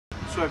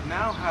So I've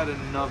now had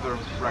another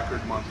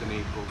record month in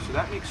April, so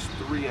that makes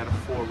 3 out of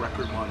 4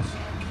 record months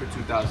for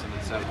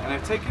 2007. And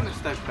I've taken a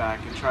step back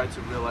and tried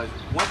to realize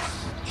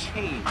what's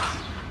changed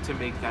to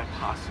make that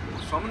possible.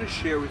 So I'm going to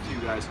share with you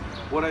guys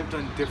what I've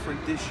done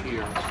different this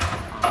year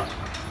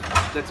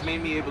that's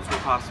made me able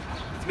to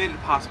it's made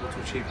it possible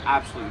to achieve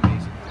absolutely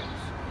amazing things.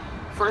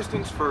 First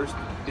things first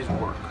is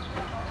work.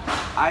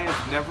 I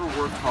have never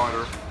worked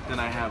harder than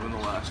I have in the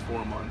last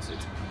 4 months.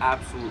 It's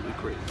absolutely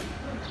crazy.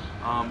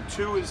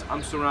 2 is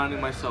I'm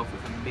surrounding myself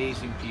with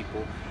amazing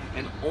people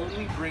and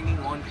only bringing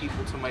on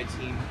people to my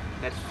team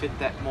that fit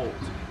that mold.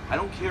 I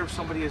don't care if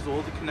somebody has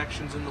all the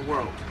connections in the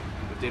world.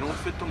 If they don't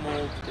fit the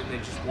mold, then they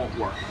just won't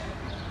work.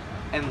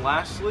 And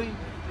lastly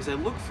is I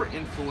look for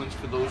influence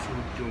for those who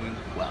are doing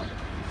well.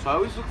 So I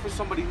always look for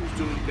somebody who's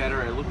doing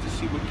better. I look to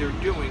see what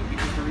they're doing,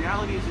 because the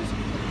reality is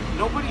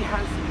nobody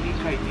has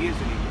unique ideas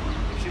anymore.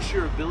 It's just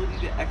your ability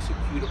to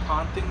execute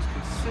upon things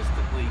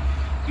consistently,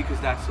 because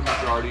that's the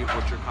majority of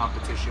what your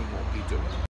competition won't be doing.